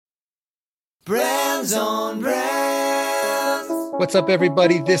Brands on Brands. What's up,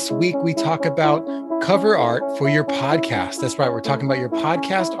 everybody? This week we talk about cover art for your podcast. That's right. We're talking about your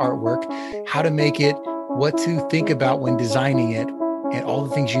podcast artwork, how to make it, what to think about when designing it, and all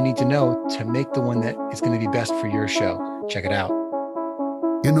the things you need to know to make the one that is going to be best for your show. Check it out.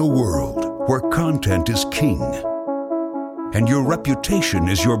 In a world where content is king and your reputation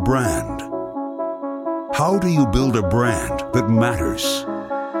is your brand, how do you build a brand that matters?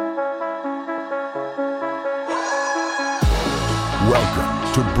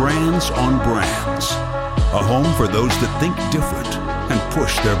 Welcome to Brands on Brands, a home for those that think different and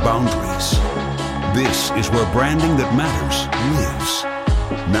push their boundaries. This is where branding that matters lives.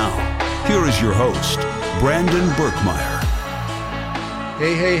 Now, here is your host, Brandon Birkmeyer.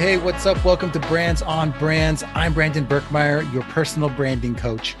 Hey, what's up? Welcome to Brands on Brands. I'm Brandon Birkmeyer, your personal branding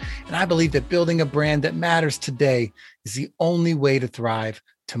coach, and I believe that building a brand that matters today is the only way to thrive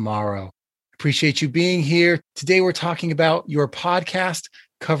tomorrow. Appreciate you being here. Today, we're talking about your podcast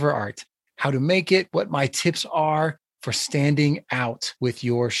cover art, how to make it, what my tips are for standing out with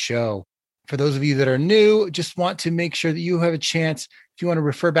your show. For those of you that are new, just want to make sure that you have a chance. If you want to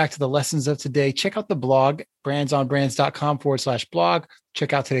refer back to the lessons of today, check out the blog, brandsonbrands.com/blog.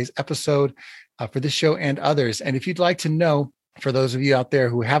 Check out today's episode for this show and others. And if you'd like to know, for those of you out there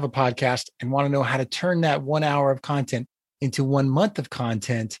who have a podcast and want to know how to turn that 1 hour of content into 1 month of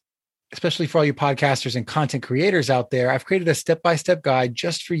content, especially for all you podcasters and content creators out there, I've created a step-by-step guide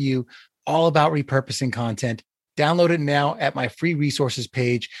just for you, all about repurposing content. Download it now at my free resources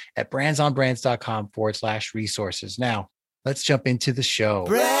page at brandsonbrands.com/resources. Now, let's jump into the show.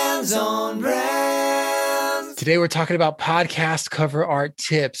 Brands on Brands. Today, we're talking about podcast cover art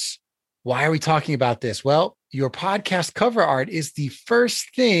tips. Why are we talking about this? Well, your podcast cover art is the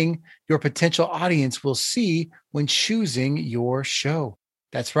first thing your potential audience will see when choosing your show.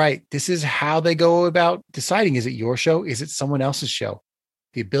 That's right. This is how they go about deciding, is it your show? Is it someone else's show?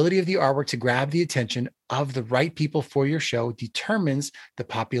 The ability of the artwork to grab the attention of the right people for your show determines the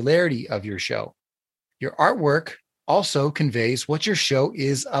popularity of your show. Your artwork also conveys what your show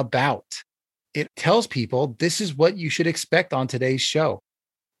is about. It tells people this is what you should expect on today's show,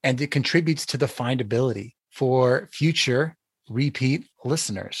 and it contributes to the findability for future repeat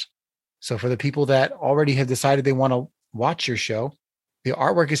listeners. So for the people that already have decided they want to watch your show, the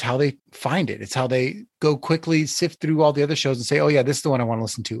artwork is how they find it. It's how they go quickly, sift through all the other shows and say, oh yeah, this is the one I want to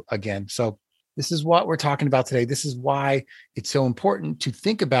listen to again. So this is what we're talking about today. This is why it's so important to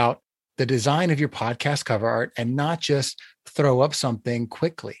think about the design of your podcast cover art and not just throw up something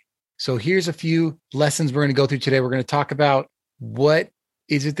quickly. So here's a few lessons we're going to go through today. We're going to talk about what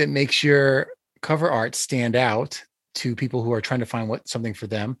is it that makes your cover art stand out to people who are trying to find something for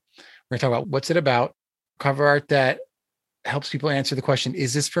them. We're going to talk about what's it about, cover art that helps people answer the question,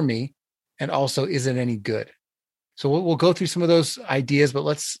 is this for me? And also, is it any good? So we'll go through some of those ideas, but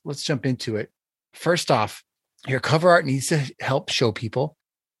let's jump into it. First off, your cover art needs to help show people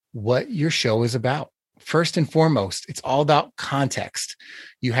what your show is about. First and foremost, it's all about context.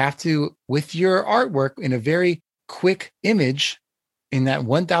 You have to, with your artwork in a very quick image in that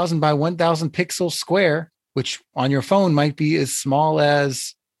 1,000 by 1,000 pixel square, which on your phone might be as small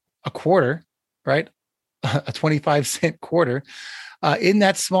as a quarter, right? A 25-cent quarter, in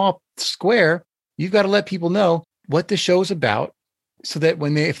that small square, you've got to let people know what the show's about so that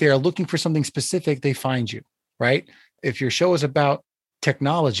if they are looking for something specific, they find you, right? If your show is about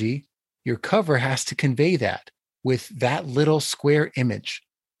technology, your cover has to convey that with that little square image.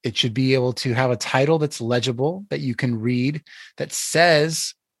 It should be able to have a title that's legible, that you can read, that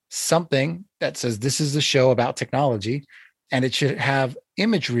says something that says this is the show about technology, and it should have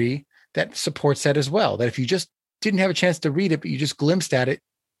imagery that supports that as well. That if you just didn't have a chance to read it, but you just glimpsed at it,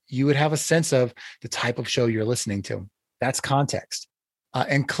 you would have a sense of the type of show you're listening to. That's context.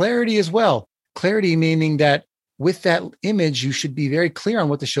 And clarity as well. Clarity meaning that with that image, you should be very clear on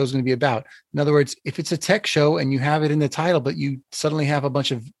what the show is going to be about. In other words, if it's a tech show and you have it in the title, but you suddenly have a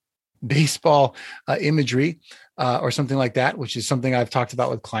bunch of baseball imagery or something like that, which is something I've talked about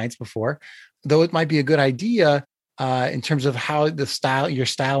with clients before, though it might be a good idea, in terms of how your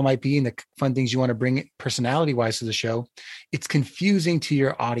style might be and the fun things you want to bring personality-wise to the show, it's confusing to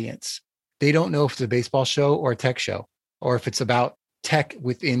your audience. They don't know if it's a baseball show or a tech show, or if it's about tech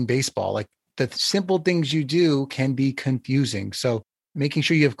within baseball. Like the simple things you do can be confusing. So making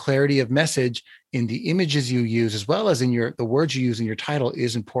sure you have clarity of message in the images you use, as well as in the words you use in your title,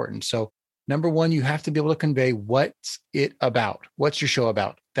 is important. So number one, you have to be able to convey what's it about. What's your show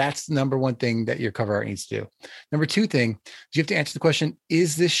about? That's the number one thing that your cover art needs to do. Number two thing is you have to answer the question,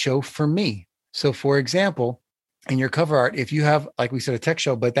 is this show for me? So for example, in your cover art, if you have, like we said, a tech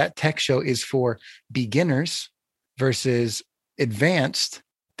show, but that tech show is for beginners versus advanced,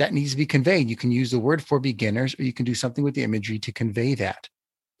 that needs to be conveyed. You can use the word for beginners, or you can do something with the imagery to convey that.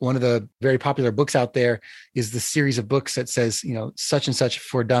 One of the very popular books out there is the series of books that says, such and such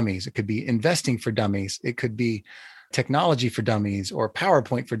for dummies. It could be investing for dummies. It could be technology for dummies or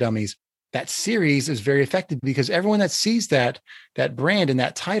PowerPoint for dummies. That series is very effective because everyone that sees that brand and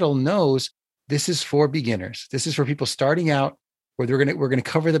that title knows this is for beginners. This is for people starting out, where we're going to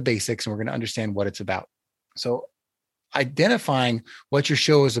cover the basics and we're going to understand what it's about. So identifying what your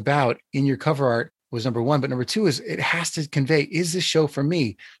show is about in your cover art was number one. But number two is it has to convey, is this show for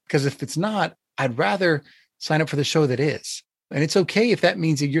me? Because if it's not, I'd rather sign up for the show that is. And it's okay if that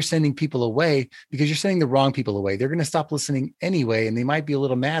means that you're sending people away, because you're sending the wrong people away. They're going to stop listening anyway. And they might be a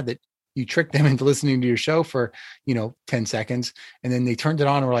little mad that you tricked them into listening to your show for, 10 seconds. And then they turned it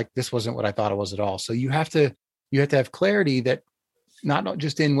on and were like, this wasn't what I thought it was at all. So you have to have clarity that not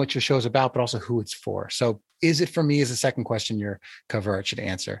just in what your show is about, but also who it's for. So is it for me is the second question your cover art should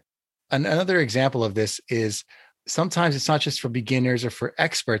answer. Another example of this is sometimes it's not just for beginners or for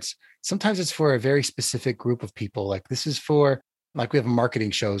experts. Sometimes it's for a very specific group of people. Like this is for, like we have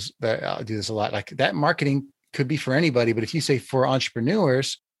marketing shows that do this a lot. Like that marketing could be for anybody, but if you say for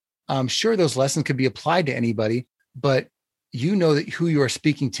entrepreneurs, sure, those lessons could be applied to anybody, but you know that who you are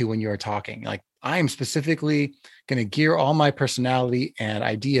speaking to when you are talking. Like I am specifically going to gear all my personality and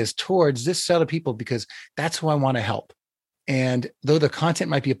ideas towards this set of people because that's who I want to help. And though the content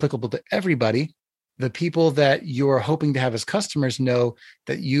might be applicable to everybody, the people that you're hoping to have as customers know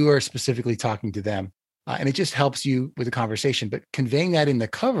that you are specifically talking to them. And it just helps you with the conversation. But conveying that in the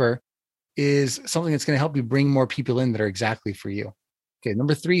cover is something that's going to help you bring more people in that are exactly for you. Okay,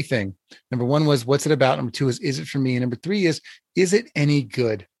 number three thing. Number one was, what's it about? Number two is it for me? And number three is it any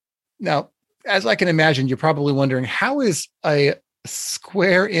good? Now, as I can imagine, you're probably wondering, how is a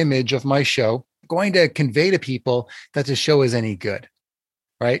square image of my show going to convey to people that the show is any good,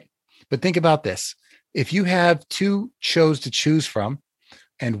 right? But think about this. If you have two shows to choose from,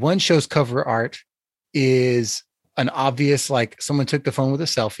 and one show's cover art is an obvious, like someone took the phone with a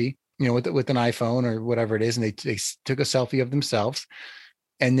selfie, with an iPhone or whatever it is, and they took a selfie of themselves,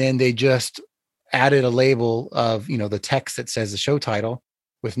 and then they just added a label of, the text that says the show title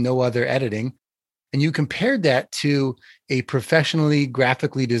with no other editing. And you compared that to a professionally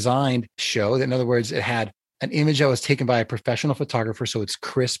graphically designed show. That, in other words, it had an image that was taken by a professional photographer. So it's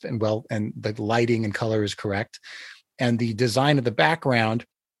crisp and and the lighting and color is correct. And the design of the background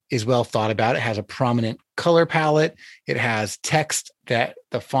is well thought about. It has a prominent color palette. It has text that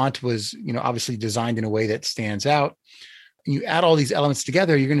the font was, obviously designed in a way that stands out. And you add all these elements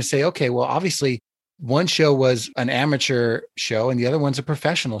together, you're going to say, okay, well, obviously one show was an amateur show and the other one's a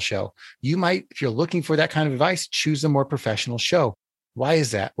professional show. You might, if you're looking for that kind of advice, choose a more professional show. Why is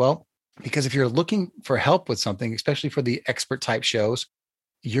that? Well, because if you're looking for help with something, especially for the expert type shows,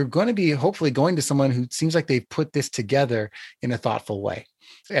 you're going to be hopefully going to someone who seems like they've put this together in a thoughtful way,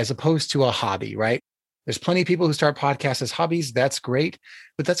 as opposed to a hobby, right? There's plenty of people who start podcasts as hobbies. That's great,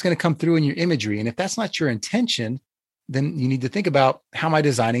 but that's going to come through in your imagery. And if that's not your intention, then you need to think about, how am I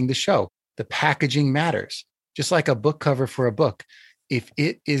designing the show? The packaging matters, just like a book cover for a book. If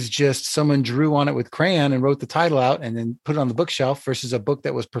it is just someone drew on it with crayon and wrote the title out and then put it on the bookshelf versus a book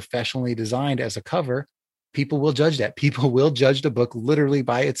that was professionally designed as a cover, people will judge that. People will judge the book literally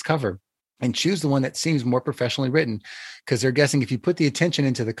by its cover and choose the one that seems more professionally written, because they're guessing if you put the attention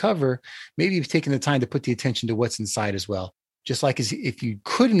into the cover, maybe you've taken the time to put the attention to what's inside as well. Just like as if you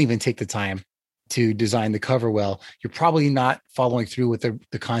couldn't even take the time to design the cover well, you're probably not following through with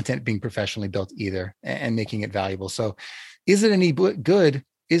the content being professionally built either and making it valuable. So is it any good?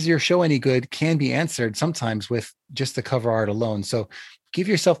 Is your show any good? Can be answered sometimes with just the cover art alone. So give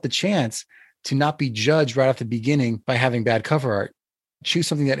yourself the chance to not be judged right off the beginning by having bad cover art. Choose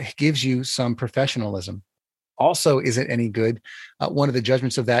something that gives you some professionalism. Also, is it any good? One of the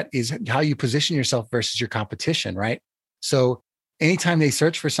judgments of that is how you position yourself versus your competition, right? So anytime they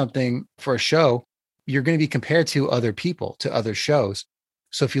search for something for a show, you're going to be compared to other people, to other shows.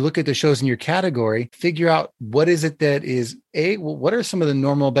 So if you look at the shows in your category, figure out what is it that is what are some of the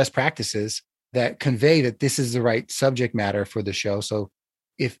normal best practices that convey that this is the right subject matter for the show. So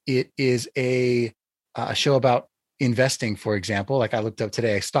if it is a show about investing, for example, like I looked up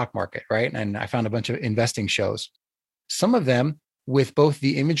today, stock market, right? And I found a bunch of investing shows. Some of them with both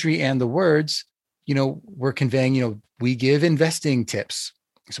the imagery and the words, we're conveying, we give investing tips,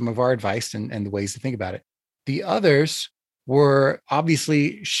 some of our advice and the ways to think about it. The others were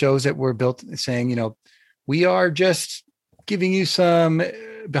obviously shows that were built saying, we are just giving you some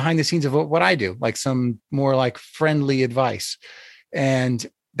behind the scenes of what I do, like some more like friendly advice. And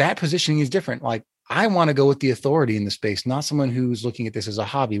that positioning is different. Like I want to go with the authority in the space, not someone who's looking at this as a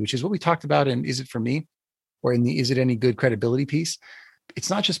hobby, which is what we talked about in Is It For Me? Or in the Is It Any Good credibility piece. It's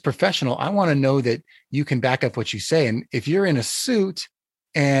not just professional. I want to know that you can back up what you say. And if you're in a suit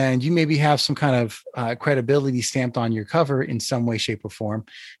and you maybe have some kind of credibility stamped on your cover in some way, shape, or form,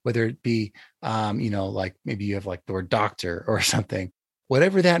 whether it be, like maybe you have like the word doctor or something,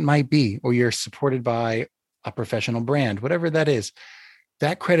 whatever that might be, or you're supported by a professional brand, whatever that is,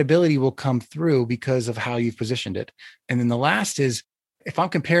 that credibility will come through because of how you've positioned it. And then the last is, if I'm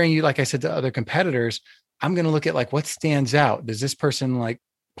comparing you, like I said, to other competitors, I'm going to look at like what stands out. Does this person like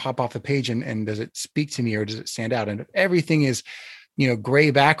pop off the page and does it speak to me or does it stand out? And if everything is, gray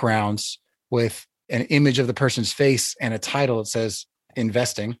backgrounds with an image of the person's face and a title that says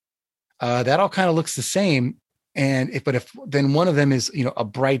investing, that all kind of looks the same. And if then one of them is, a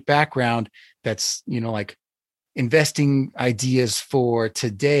bright background that's, like investing ideas for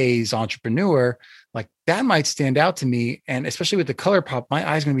today's entrepreneur, like that might stand out to me. And especially with the color pop, my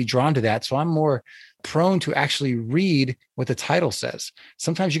eye's going to be drawn to that. So I'm more prone to actually read what the title says.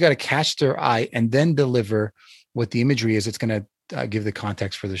 Sometimes you got to catch their eye and then deliver what the imagery is. It's going to give the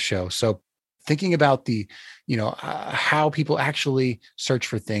context for the show. So thinking about the, how people actually search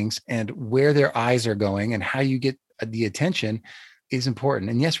for things and where their eyes are going and how you get the attention is important.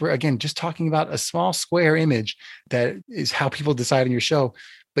 And yes, we're again just talking about a small square image that is how people decide on your show,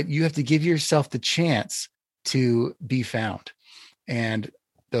 but you have to give yourself the chance to be found. And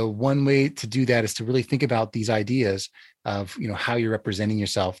the one way to do that is to really think about these ideas of, how you're representing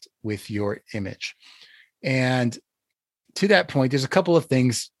yourself with your image. And to that point, there's a couple of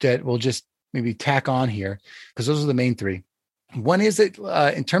things that we'll just maybe tack on here, because those are the main three. One is that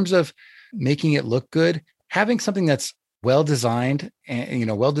in terms of making it look good, having something that's well-designed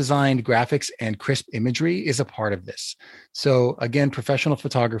and, well-designed graphics and crisp imagery is a part of this. So again, professional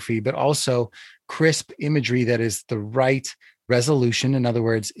photography, but also crisp imagery that is the right resolution. In other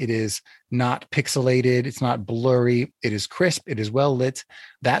words, it is not pixelated. It's not blurry. It is crisp. It is well lit.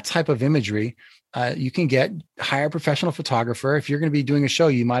 That type of imagery, you can hire a professional photographer. If you're going to be doing a show,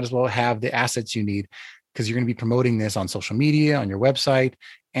 you might as well have the assets you need, because you're going to be promoting this on social media, on your website,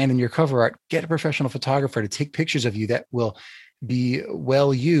 and in your cover art. Get a professional photographer to take pictures of you that will be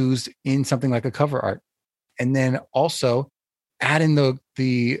well used in something like a cover art. And then also add in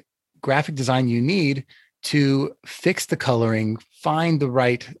the graphic design you need to fix the coloring, find the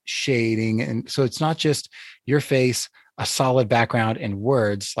right shading. And so it's not just your face, a solid background and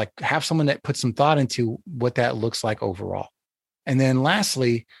words, like have someone that puts some thought into what that looks like overall. And then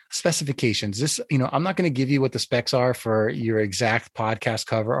lastly, specifications. This, I'm not going to give you what the specs are for your exact podcast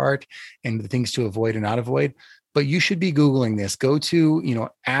cover art and the things to avoid and not avoid, but you should be Googling this. Go to,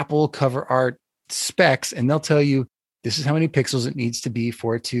 Apple cover art specs, and they'll tell you this is how many pixels it needs to be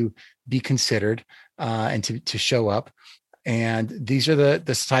for it to be considered and to show up. And these are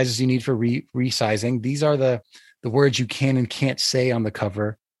the sizes you need for resizing. These are the words you can and can't say on the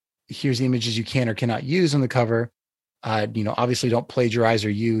cover. Here's the images you can or cannot use on the cover. Obviously don't plagiarize or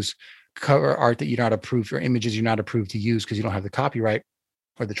use cover art that you're not approved, or images you're not approved to use because you don't have the copyright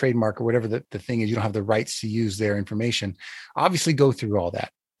or the trademark or whatever the thing is. You don't have the rights to use their information. Obviously go through all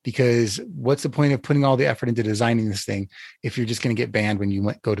that, because what's the point of putting all the effort into designing this thing if you're just going to get banned when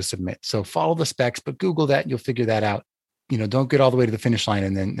you go to submit? So follow the specs, but Google that, you'll figure that out. Don't get all the way to the finish line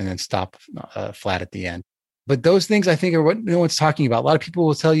and then stop flat at the end. But those things I think are what no one's talking about. A lot of people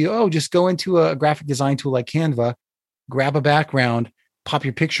will tell you, just go into a graphic design tool like Canva, grab a background, pop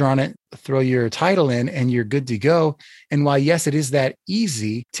your picture on it, throw your title in, and you're good to go. And while, yes, it is that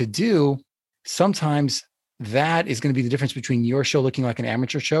easy to do, sometimes that is going to be the difference between your show looking like an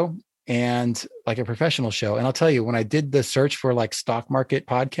amateur show and like a professional show. And I'll tell you, when I did the search for like stock market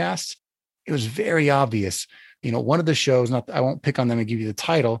podcasts, it was very obvious. One of the shows, I won't pick on them and give you the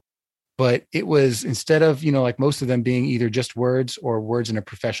title, but it was, instead of, like most of them being either just words or words in a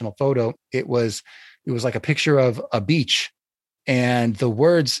professional photo, it was like a picture of a beach, and the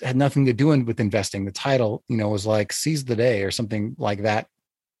words had nothing to do with investing. The title, was like "Seize the Day" or something like that.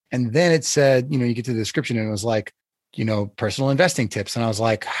 And then it said, you get to the description and it was like, personal investing tips. And I was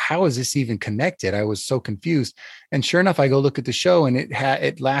like, how is this even connected? I was so confused. And sure enough, I go look at the show, and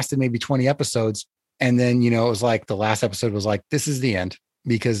it lasted maybe 20 episodes. And then, it was like the last episode was like, this is the end,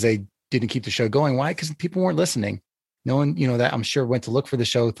 because they didn't keep the show going. Why? Because people weren't listening. No one, that I'm sure went to look for the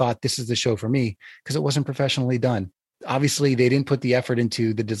show, thought this is the show for me, because it wasn't professionally done. Obviously, they didn't put the effort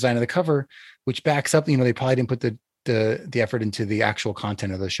into the design of the cover, which backs up, they probably didn't put the effort into the actual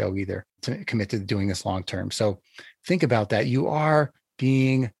content of the show either to commit to doing this long term. So think about that. You are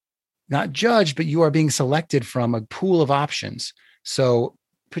being not judged, but you are being selected from a pool of options. So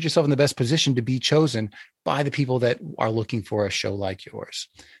put yourself in the best position to be chosen by the people that are looking for a show like yours.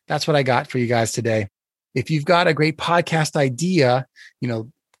 That's what I got for you guys today. If you've got a great podcast idea,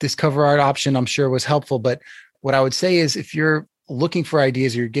 this cover art option I'm sure was helpful. But what I would say is if you're looking for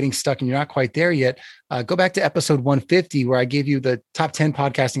ideas or you're getting stuck and you're not quite there yet, go back to episode 150, where I gave you the top 10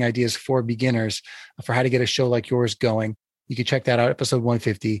 podcasting ideas for beginners for how to get a show like yours going. You can check that out, episode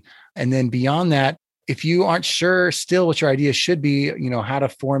 150. And then beyond that, if you aren't sure still what your idea should be, how to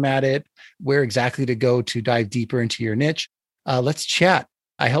format it, where exactly to go to dive deeper into your niche, let's chat.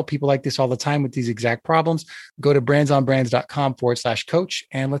 I help people like this all the time with these exact problems. Go to brandsonbrands.com/coach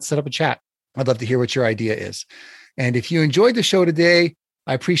and let's set up a chat. I'd love to hear what your idea is. And if you enjoyed the show today,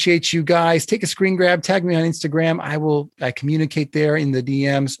 I appreciate you guys. Take a screen grab, tag me on Instagram. I communicate there in the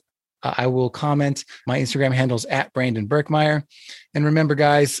DMs. I will comment. My Instagram handle is @BrandonBerkmeyer. And remember,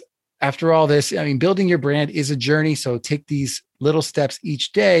 guys, after all this, building your brand is a journey. So take these little steps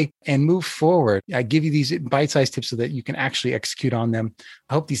each day and move forward. I give you these bite-sized tips so that you can actually execute on them.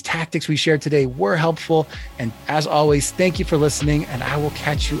 I hope these tactics we shared today were helpful. And as always, thank you for listening, and I will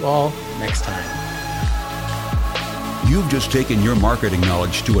catch you all next time. You've just taken your marketing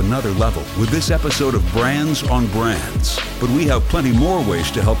knowledge to another level with this episode of Brands on Brands. But we have plenty more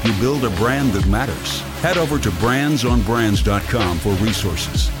ways to help you build a brand that matters. Head over to brandsonbrands.com for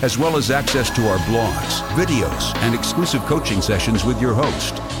resources, as well as access to our blogs, videos, and exclusive coaching sessions with your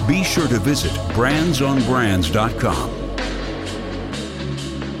host. Be sure to visit brandsonbrands.com.